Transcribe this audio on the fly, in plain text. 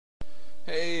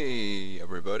Hey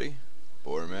everybody,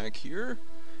 Bormac here,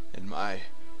 in my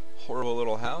horrible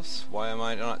little house. Why am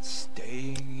I not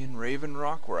staying in Raven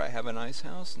Rock where I have a nice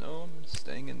house? No, I'm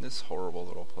staying in this horrible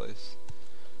little place.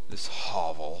 This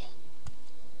hovel.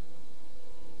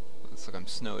 Looks like I'm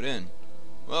snowed in.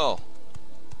 Well,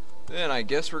 then I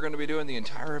guess we're going to be doing the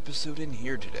entire episode in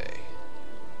here today.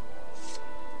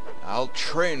 I'll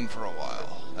train for a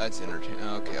while. That's entertaining.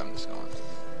 Okay, I'm just going.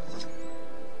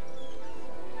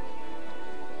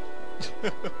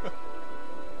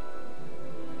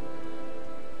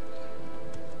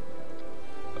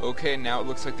 Okay, now it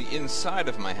looks like the inside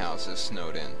of my house is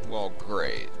snowed in. Well,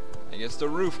 great. I guess the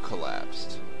roof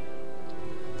collapsed.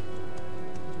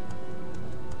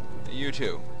 You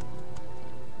too.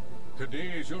 Today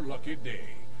is your lucky day,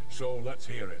 so let's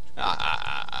hear it.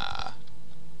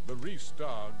 The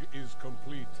Restog is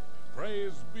complete.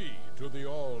 Praise be to the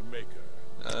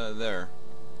All-Maker. There.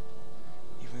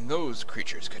 Even those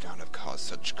creatures could not have caused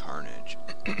such carnage.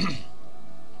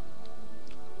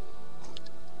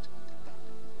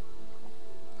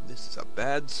 This is a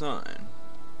bad sign.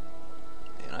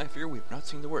 And I fear we've not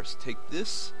seen the worst. Take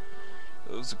this.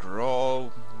 Those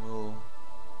Grawl will...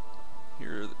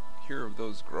 Hear of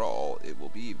those Grawl. It will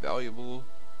be valuable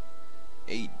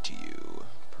aid to you.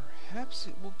 Perhaps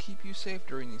it will keep you safe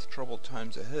during these troubled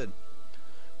times ahead.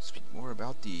 Speak more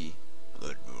about the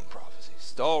Blood Moon Prophecy.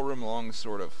 Stallroom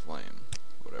Longsword of Flame.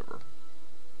 Whatever.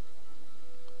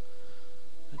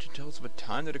 Legend tells of a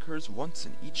time that occurs once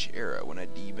in each era when a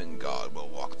demon god will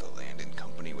walk the land in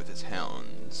company with his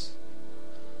hounds.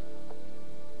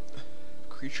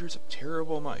 Creatures of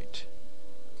terrible might.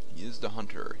 He is the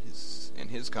hunter, and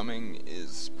his coming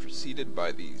is preceded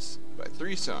by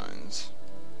three signs.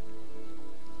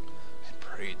 I had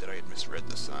prayed that I had misread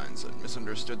the signs and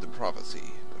misunderstood the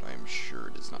prophecy, but I am sure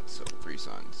it is not so. Three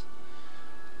signs.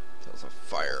 Tells of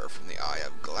fire from the eye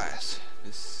of glass.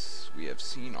 This we have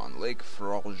seen on Lake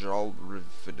Froljal.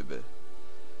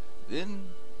 Then,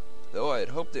 though I had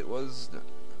hoped it was the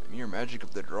mere magic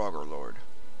of the Draugr Lord.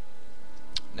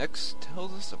 Next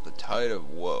tells us of the tide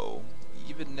of woe.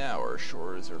 Even now our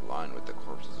shores are lined with the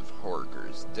corpses of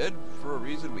Horkers, dead for a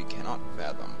reason we cannot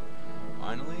fathom.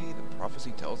 Finally, the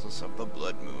prophecy tells us of the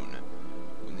blood moon,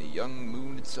 when the young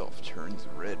moon itself turns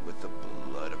red with the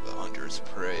blood of the hunter's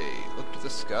prey. Look to the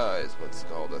skies, what's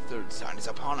called the third sign is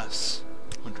upon us.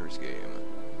 Hunter's game.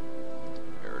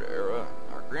 Era to era,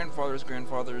 our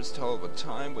grandfathers tell of a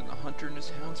time when the hunter and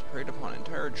his hounds preyed upon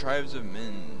entire tribes of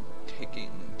men, taken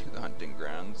to the hunting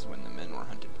grounds when the men were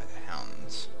hunted by the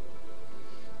hounds.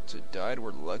 Those who died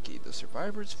were lucky. The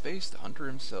survivors faced the hunter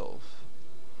himself.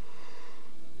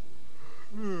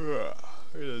 In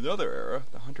another era,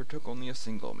 the hunter took only a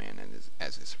single man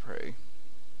as his prey.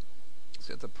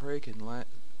 So if the prey can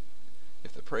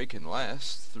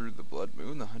last through the blood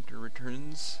moon, the hunter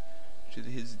returns to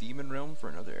his demon realm for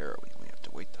another era. We only have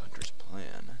to wait the hunter's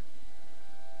plan.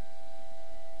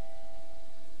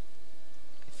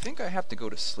 I think I have to go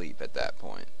to sleep at that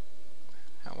point.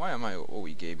 Why am I... Oh,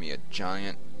 he gave me a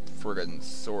giant friggin'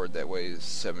 sword that weighs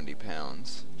 70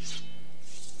 pounds.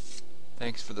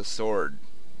 Thanks for the sword.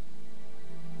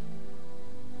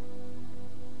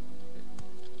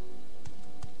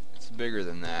 It's bigger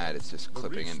than that. It's just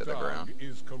clipping into the ground.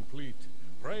 Is complete.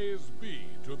 Praise be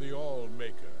to the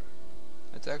All-Maker.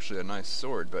 It's actually a nice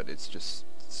sword, but it's just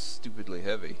stupidly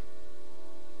heavy.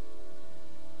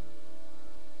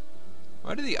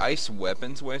 Why do the ice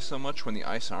weapons weigh so much when the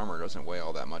ice armor doesn't weigh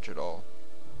all that much at all?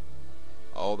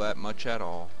 All that much at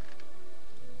all.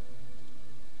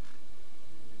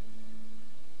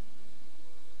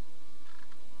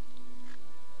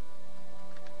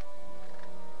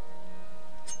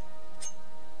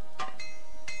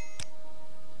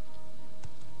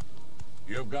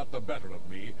 You've got the better of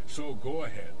me, so go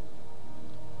ahead.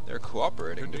 They're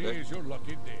cooperating today. Today is your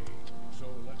lucky day, so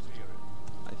let's hear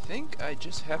it. I think I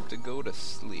just have to go to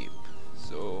sleep,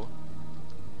 so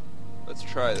let's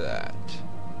try that.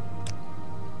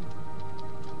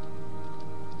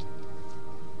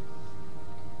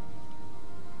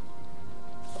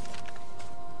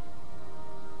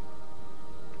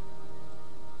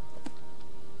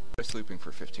 I'm sleeping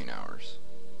for 15 hours.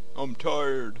 I'm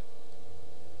tired.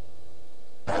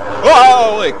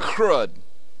 Holy crud!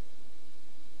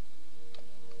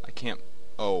 I can't...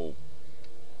 Oh.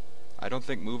 I don't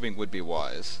think moving would be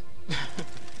wise.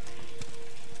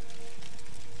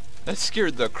 That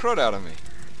scared the crud out of me.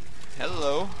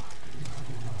 Hello.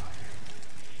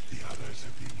 The others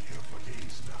have been here for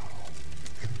days now.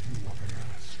 If you want to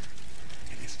ask,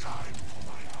 it is time for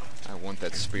my hunt. I want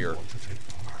that spear. Want to take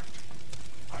part?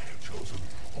 I have chosen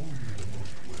only the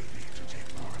most worthy to take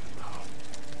part in the hunt.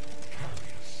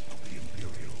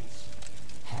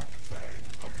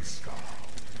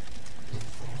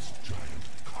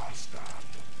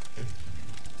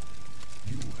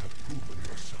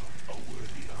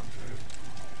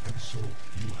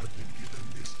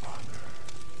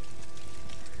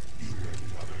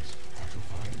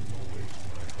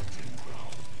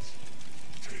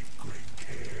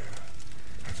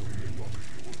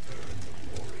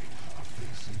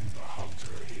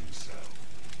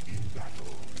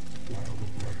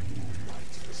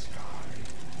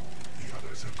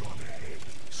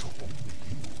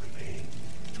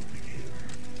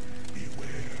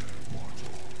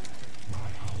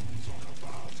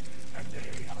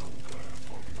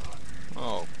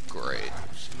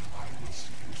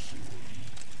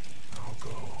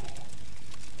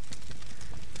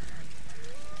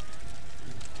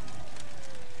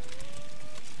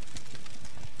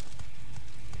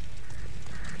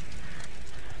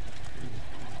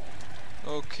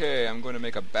 Okay, I'm going to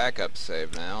make a backup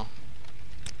save now.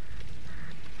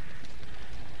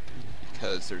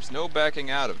 Because there's no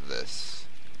backing out of this.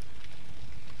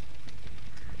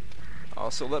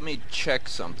 Also, let me check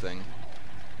something.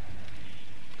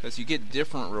 Because you get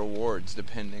different rewards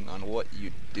depending on what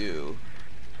you do.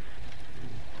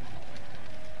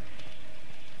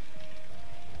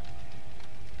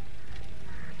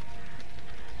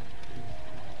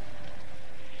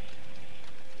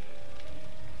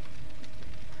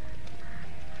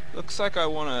 Looks like I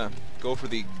want to go for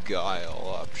the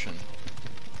guile option.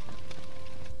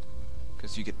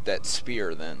 Because you get that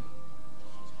spear then.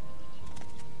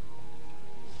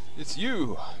 It's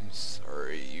you! I'm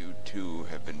sorry you two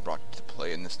have been brought to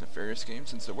play in this nefarious game.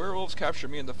 Since the werewolves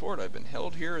captured me in the fort, I've been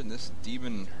held here in this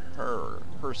demon her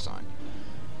sign.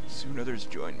 Soon others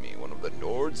join me. One of the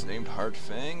Nords named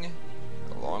Heartfang,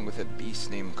 along with a beast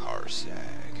named Karsag.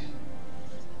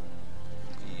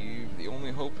 The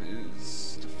only hope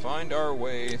is to find our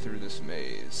way through this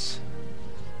maze.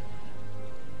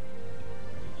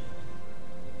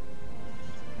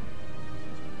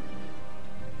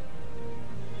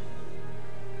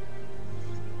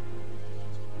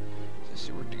 Since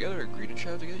you work together, agree to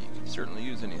chat together, you can certainly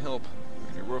use any help.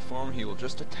 In your wolf form, he will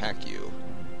just attack you.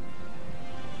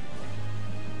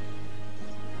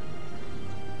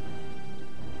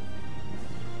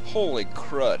 Holy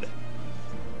crud.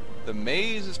 The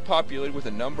maze is populated with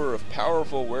a number of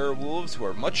powerful werewolves who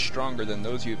are much stronger than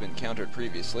those you've encountered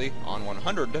previously. On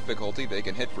 100 difficulty, they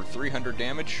can hit for 300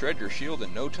 damage, shred your shield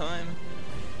in no time,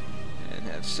 and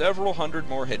have several hundred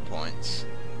more hit points.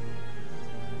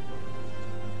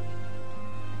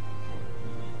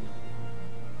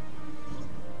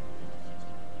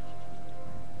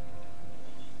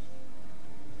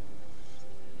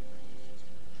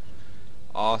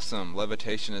 Awesome.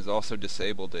 Levitation is also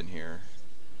disabled in here.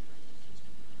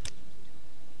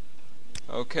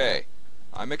 Okay,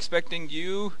 I'm expecting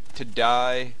you to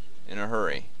die in a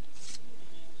hurry.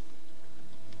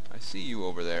 I see you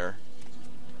over there.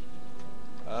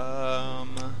 I've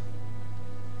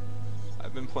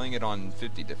been playing it on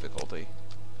 50 difficulty,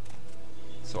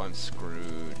 so I'm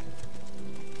screwed.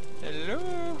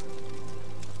 Hello?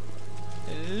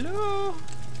 Hello?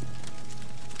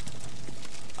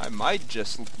 I might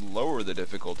just lower the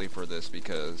difficulty for this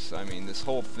because, I mean, this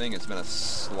whole thing has been a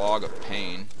slog of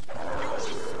pain.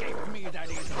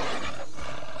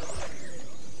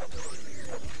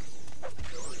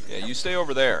 Yeah, you stay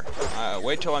over there.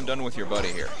 Wait till I'm done with your buddy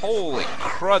here. Holy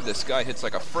crud, this guy hits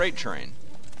like a freight train.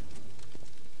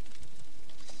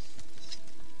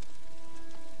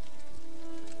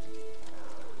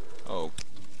 Oh,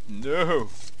 no.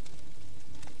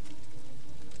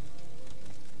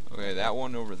 Okay, that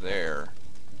one over there.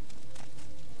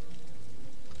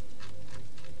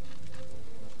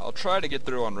 I'll try to get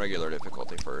through on regular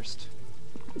difficulty first.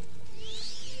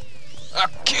 I'll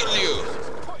kill you!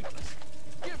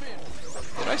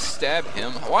 Did I stab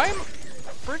him? Why am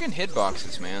friggin'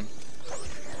 hitboxes, man?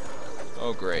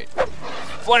 Oh, great.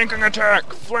 Flanking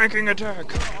attack! Flanking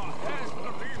attack!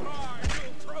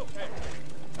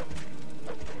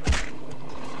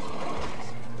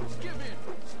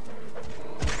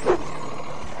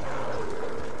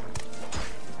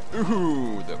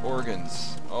 Ooh, the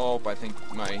organs. Oh, I think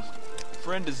my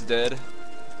friend is dead.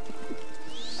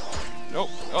 Nope.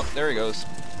 Oh, there he goes.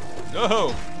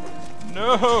 No!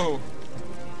 No!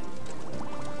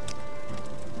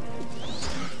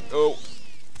 Oh.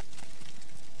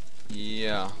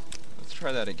 Yeah. Let's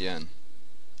try that again.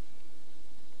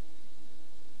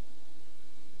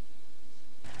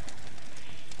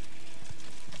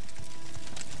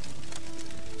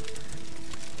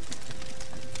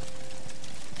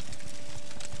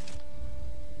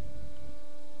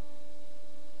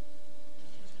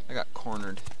 I got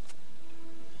cornered.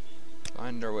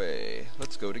 Find our way.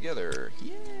 Let's go together.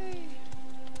 Yay!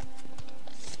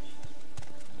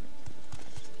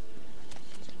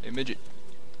 Hey, midget.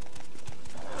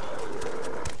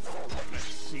 Let's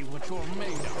see what you're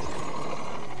made of.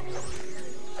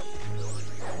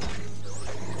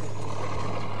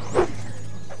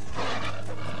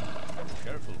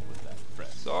 Careful with that,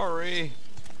 friend. Sorry.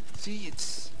 See,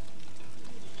 it's...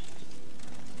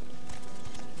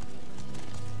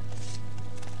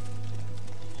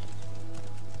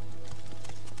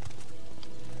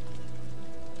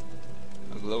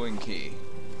 a glowing key.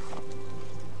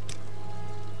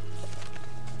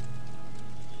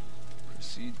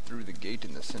 Proceed through the gate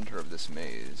in the center of this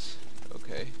maze.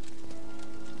 Okay.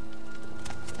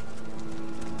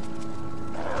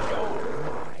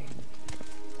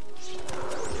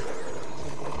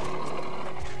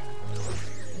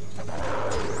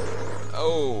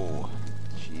 Oh,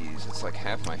 takes like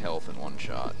half my health in one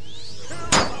shot.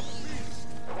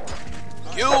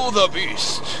 Kill the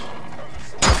beast!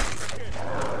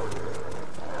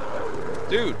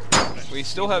 Dude, we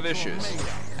still have issues.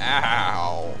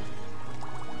 Ow!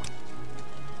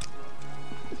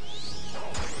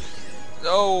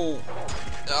 No!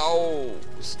 No!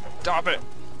 Stop it!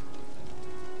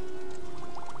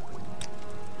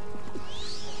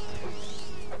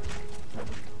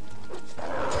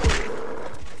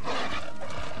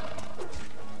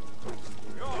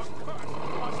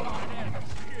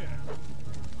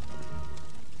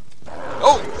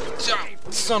 Oh!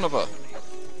 Son of a...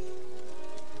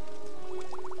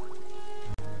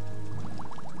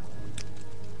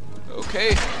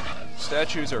 Okay,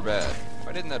 statues are bad.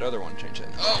 Why didn't that other one change that?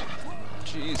 Oh!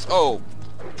 Jeez. Oh!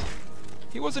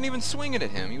 He wasn't even swinging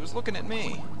at him, he was looking at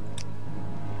me.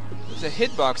 The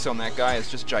hitbox on that guy is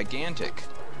just gigantic.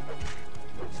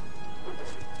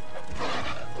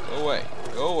 Go away.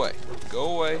 Go away.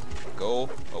 Go away. Go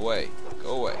away.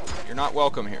 Go away. You're not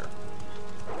welcome here.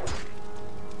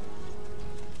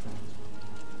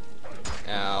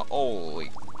 Ow.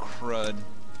 Holy crud.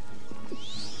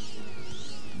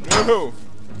 No!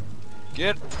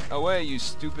 Get away, you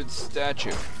stupid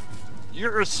statue.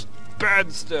 You're a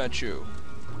bad statue.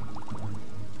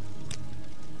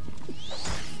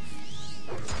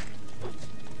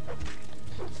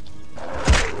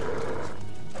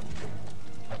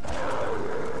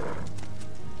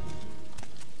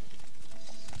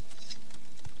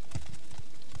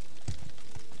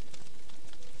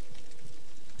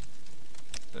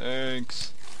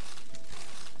 Thanks.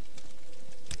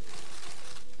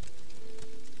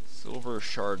 Silver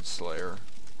Shard Slayer.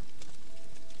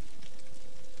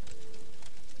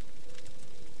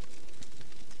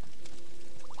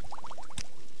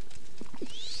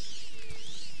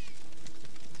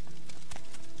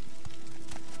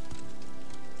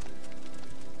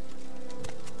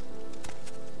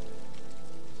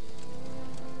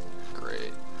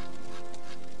 Great.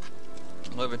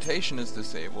 Levitation is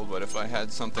disabled, but if I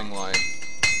had something like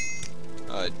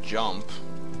jump,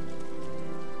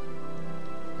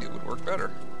 it would work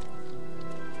better.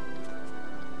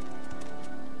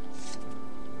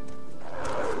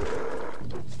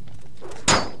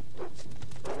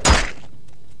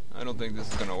 I don't think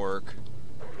this is gonna work.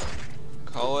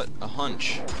 Call it a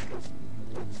hunch.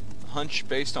 A hunch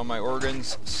based on my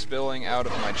organs spilling out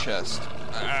of my chest.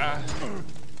 Ah.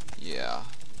 Yeah.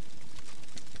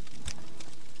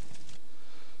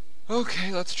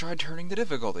 Okay, let's try turning the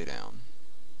difficulty down.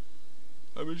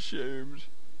 I'm ashamed.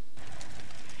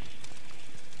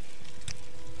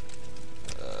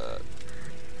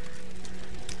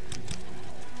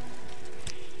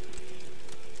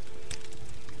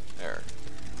 There.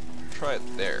 Try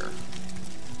it there.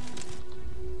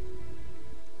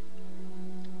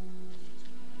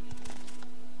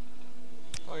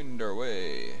 Find our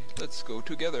way. Let's go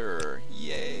together.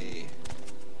 Yay.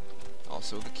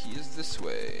 Also, the key is this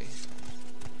way.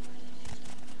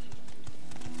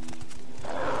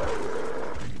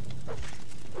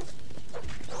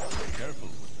 Careful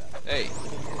with that. Hey.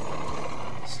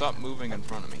 Stop moving in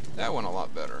front of me. That went a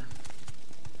lot better.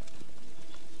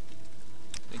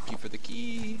 Thank you for the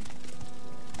key.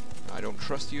 I don't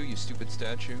trust you, you stupid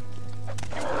statue.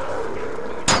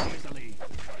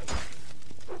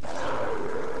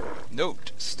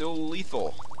 Note, still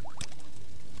lethal.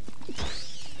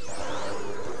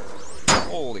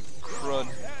 Holy crud.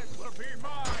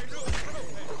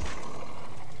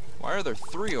 Why are there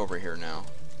 3 over here now?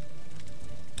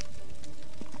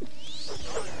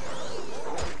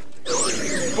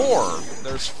 4!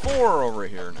 There's 4 over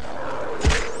here now.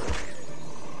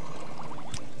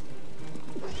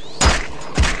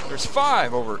 There's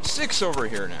 6 over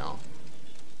here now.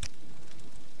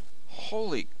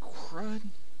 Holy crud.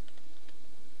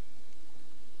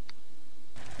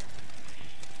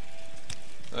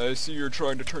 I see you're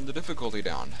trying to turn the difficulty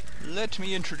down. Let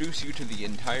me introduce you to the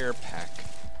entire pack.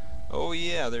 Oh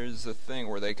yeah, there's a thing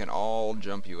where they can all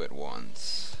jump you at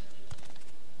once.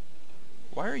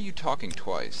 Why are you talking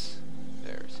twice?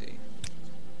 There, see?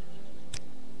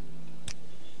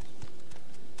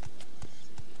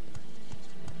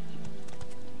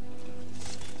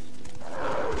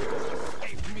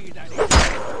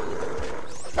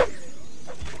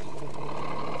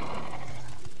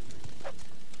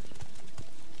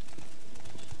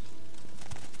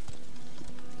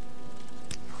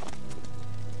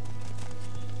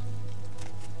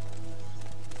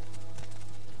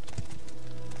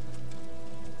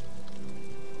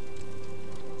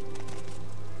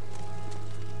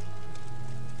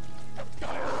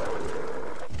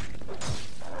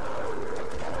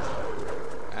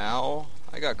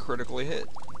 got critically hit.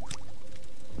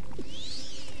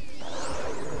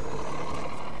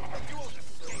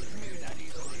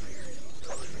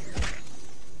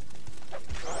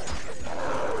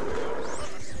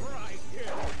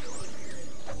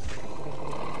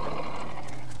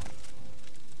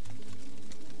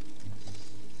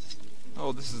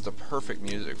 Oh, this is the perfect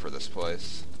music for this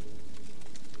place.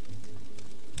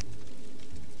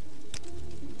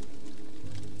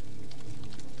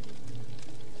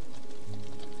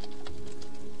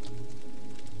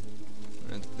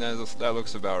 That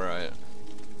looks about right.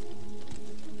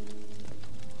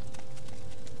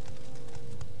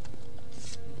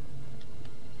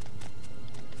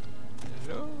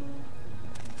 Hello?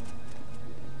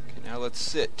 Okay, now let's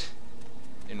sit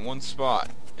in one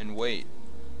spot and wait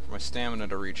for my stamina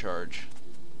to recharge.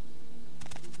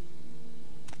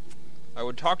 I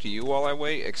would talk to you while I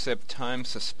wait, except time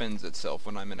suspends itself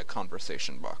when I'm in a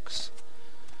conversation box.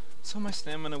 So my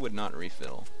stamina would not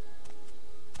refill.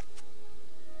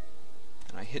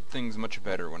 And I hit things much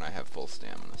better when I have full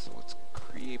stamina, so let's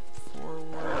creep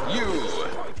forward. You!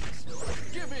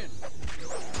 Give in!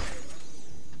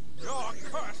 Your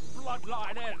cursed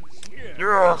bloodline ends here!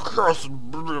 Your cursed...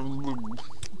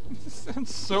 I'm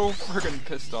so friggin'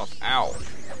 pissed off. Ow.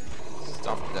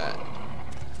 Stop that.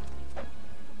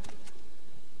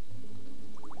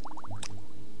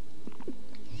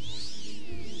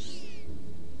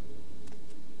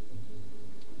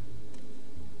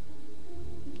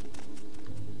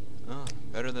 Oh,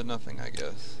 better than nothing, I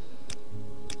guess.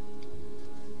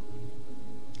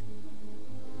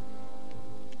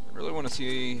 I really want to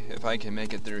see if I can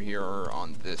make it through here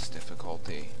on this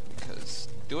difficulty, because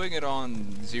doing it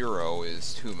on 0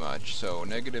 is too much, so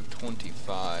negative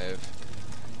 25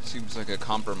 seems like a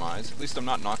compromise. At least I'm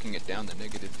not knocking it down to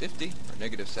negative 50 or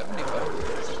negative 75.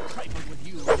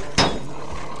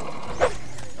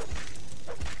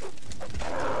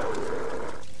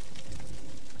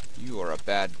 You are a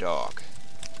bad dog.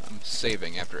 I'm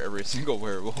saving after every single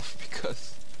werewolf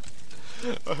because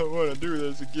I don't want to do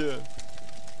this again.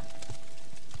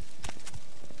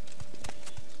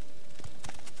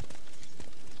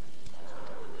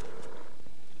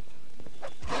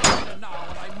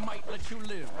 You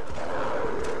live.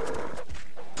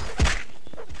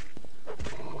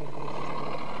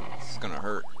 It's gonna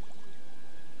hurt.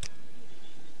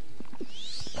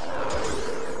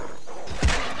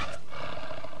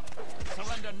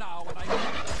 Surrender now and I might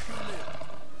let you live.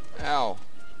 Ow.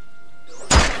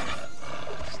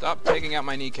 Stop taking out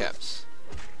my kneecaps.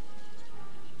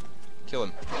 Kill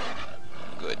him.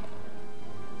 Good.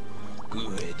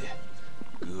 Good.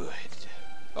 Good.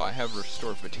 Oh, I have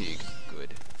restore fatigue.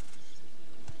 Good.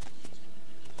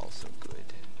 Also good.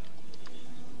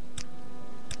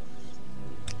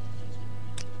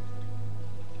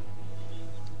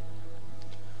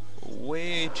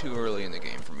 Way too early in the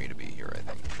game for me to be here, I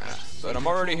think. But I'm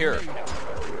already here.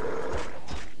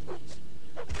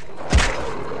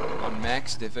 On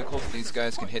max difficulty, these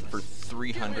guys can hit for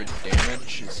 300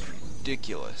 damage. It's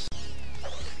ridiculous.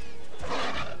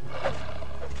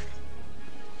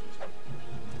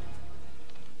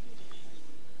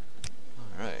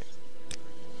 Alright.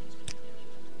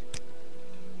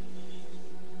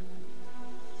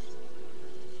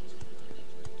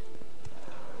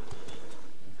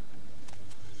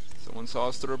 Someone saw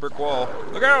us through a brick wall.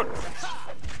 Look out!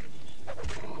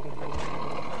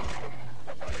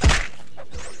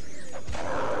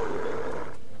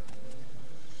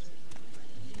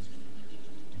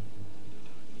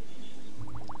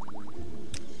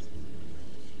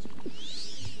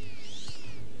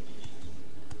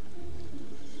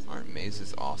 Our maze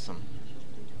is awesome.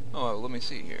 Oh, let me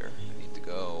see here. I need to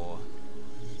go...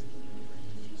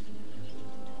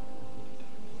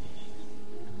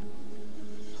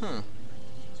 Huh.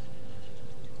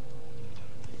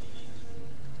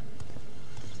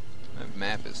 That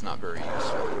map is not very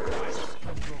useful.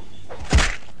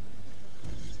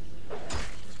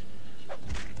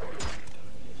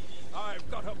 I've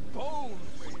got a bone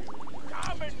for you.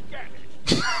 Come and get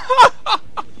it.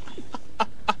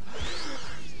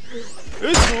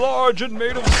 It's large and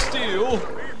made of steel. Be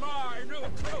my new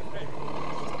trophy.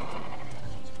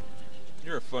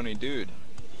 You're a funny dude.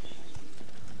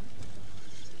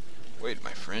 Wait,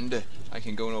 my friend. I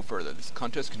can go no further. This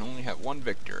contest can only have one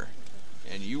victor.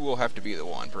 And you will have to be the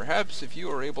one. Perhaps if you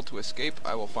are able to escape,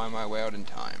 I will find my way out in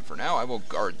time. For now, I will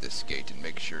guard this gate and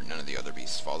make sure none of the other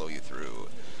beasts follow you through.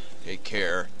 Take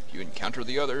care. If you encounter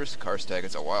the others, Karstag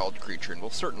is a wild creature and will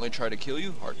certainly try to kill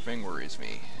you. Heartfang worries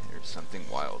me. There's something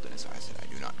wild in his eyes that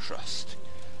I do not trust.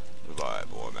 Goodbye,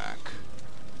 Bormac.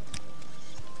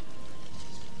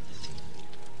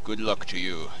 Good luck to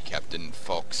you, Captain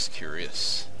Fox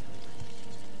Curious.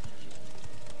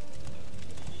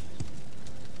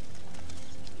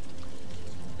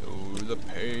 Oh, the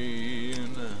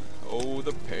pain. Oh,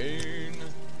 the pain.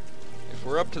 If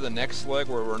we're up to the next leg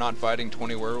where we're not fighting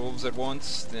 20 werewolves at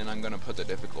once, then I'm gonna put the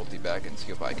difficulty back and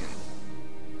see if I can...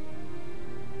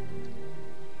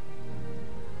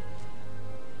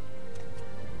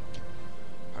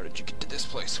 How did you get to this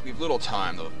place? We've little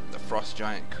time. The frost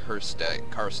giant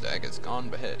Karstag has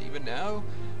gone ahead. Even now,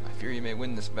 I fear you may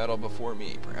win this battle before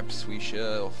me. Perhaps we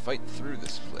shall fight through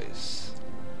this place.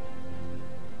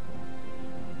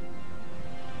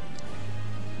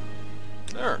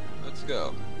 There, let's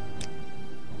go.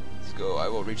 Let's go. I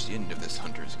will reach the end of this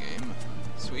hunter's game.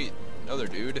 Sweet. Another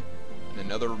dude. And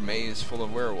another maze full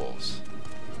of werewolves.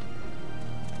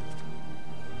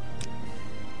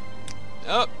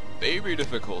 Up. Baby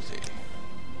difficulty.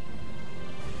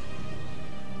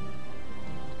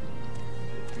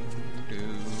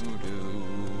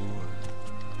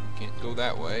 Can't go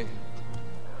that way.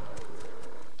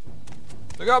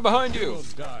 Look out behind you! You'll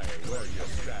die where you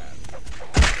stand.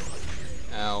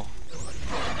 Ow.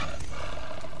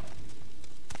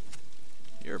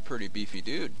 You're a pretty beefy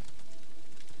dude.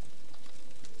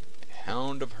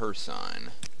 Hound of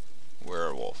Hersign.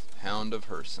 Werewolf. Hound of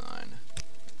Hersign.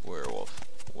 Werewolf.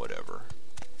 Whatever.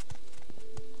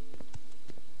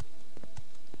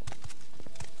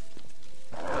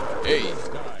 Hey!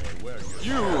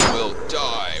 You will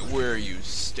die where you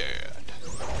stand.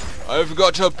 I've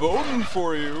got a bone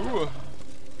for you.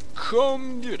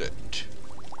 Come get it.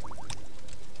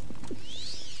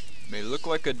 May look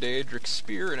like a Daedric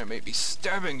spear, and it may be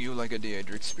stabbing you like a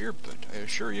Daedric spear, but I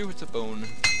assure you it's a bone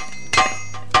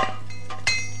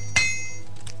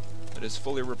that is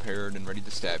fully repaired and ready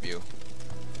to stab you.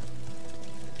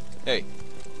 Hey,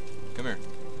 come here.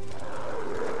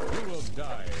 You will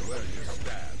die where you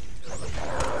stand.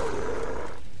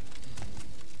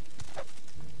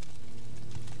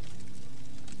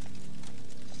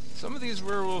 Some of these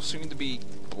werewolves seem to be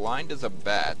blind as a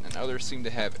bat, and others seem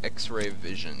to have X-ray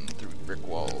vision through brick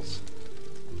walls.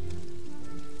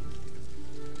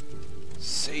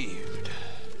 Saved.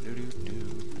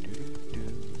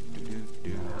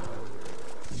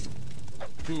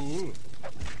 Fool.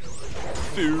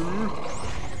 Fool.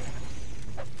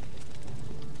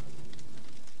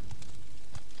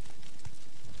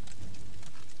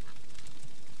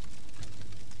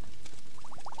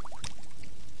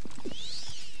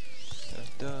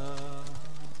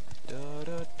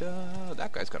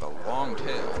 That guy's got a long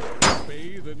tail.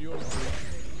 Bathe in your blood.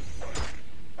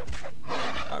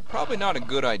 Probably not a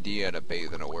good idea to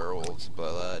bathe in a werewolf's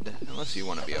blood, unless you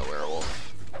want to be a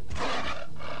werewolf.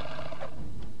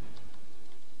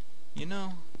 You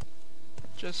know,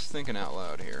 just thinking out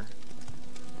loud here.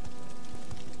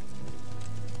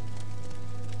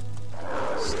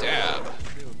 Stab.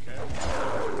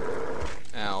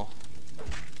 Ow.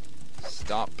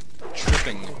 Stop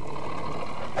tripping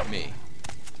me.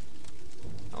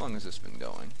 How long has this been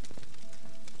going?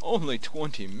 Only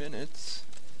 20 minutes.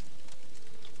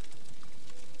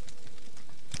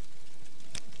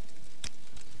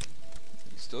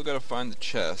 You still gotta find the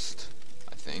chest,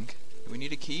 I think. Do we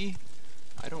need a key?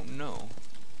 I don't know.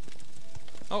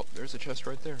 Oh, there's a chest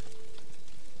right there.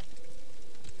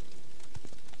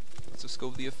 Let's just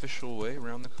go the official way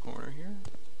around the corner here.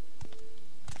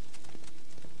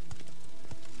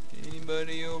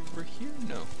 Anybody over here?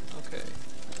 No. Okay.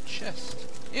 Chest.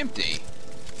 Empty!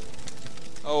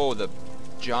 Oh, the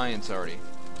giant's already.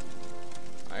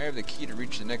 I have the key to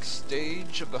reach the next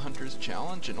stage of the Hunter's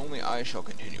Challenge, and only I shall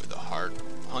continue the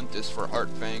hunt is for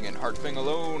Heartfang, and Heartfang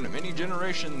alone. Many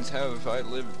generations have I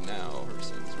lived now. Her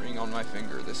sins ring on my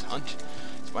finger. This hunt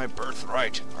is my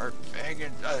birthright. Heartfang,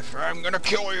 and I'm gonna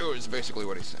kill you, is basically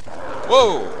what he's saying.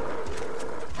 Whoa!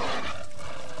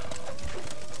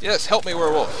 Yes, help me,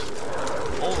 werewolf.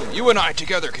 Only you and I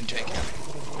together can take him.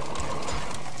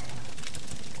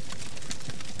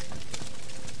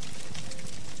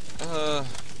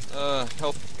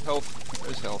 Health.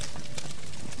 There's health.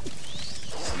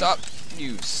 Stop,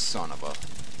 you son of a...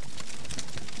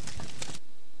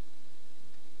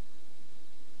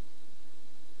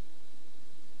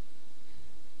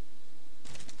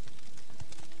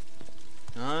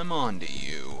 I'm on to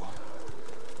you.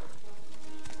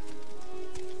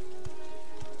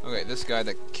 Okay, this guy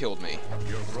that killed me.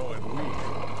 You're growing weak.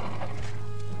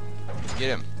 Get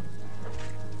him.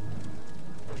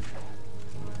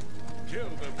 Kill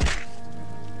them.